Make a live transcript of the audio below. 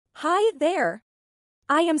Hi there.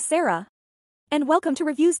 I am Sarah. And welcome to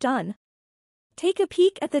Reviews Done. Take a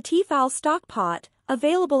peek at the T-fal Stock Pot,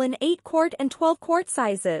 available in 8-quart and 12-quart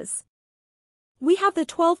sizes. We have the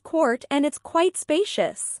 12-quart and it's quite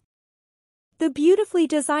spacious. The beautifully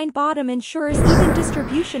designed bottom ensures even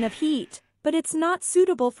distribution of heat, but it's not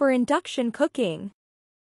suitable for induction cooking.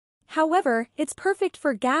 However, it's perfect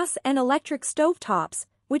for gas and electric stovetops,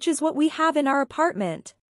 which is what we have in our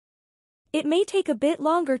apartment. It may take a bit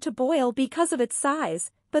longer to boil because of its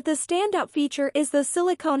size, but the standout feature is the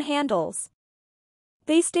silicone handles.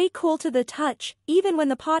 They stay cool to the touch, even when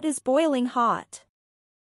the pot is boiling hot.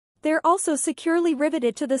 They're also securely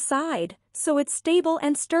riveted to the side, so it's stable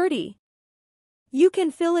and sturdy. You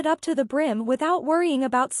can fill it up to the brim without worrying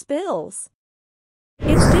about spills.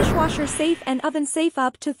 It's dishwasher safe and oven safe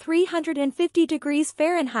up to 350 degrees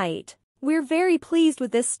Fahrenheit. We're very pleased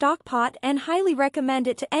with this stock pot and highly recommend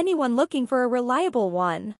it to anyone looking for a reliable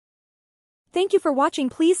one. Thank you for watching.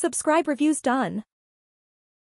 Please subscribe. Reviews Done.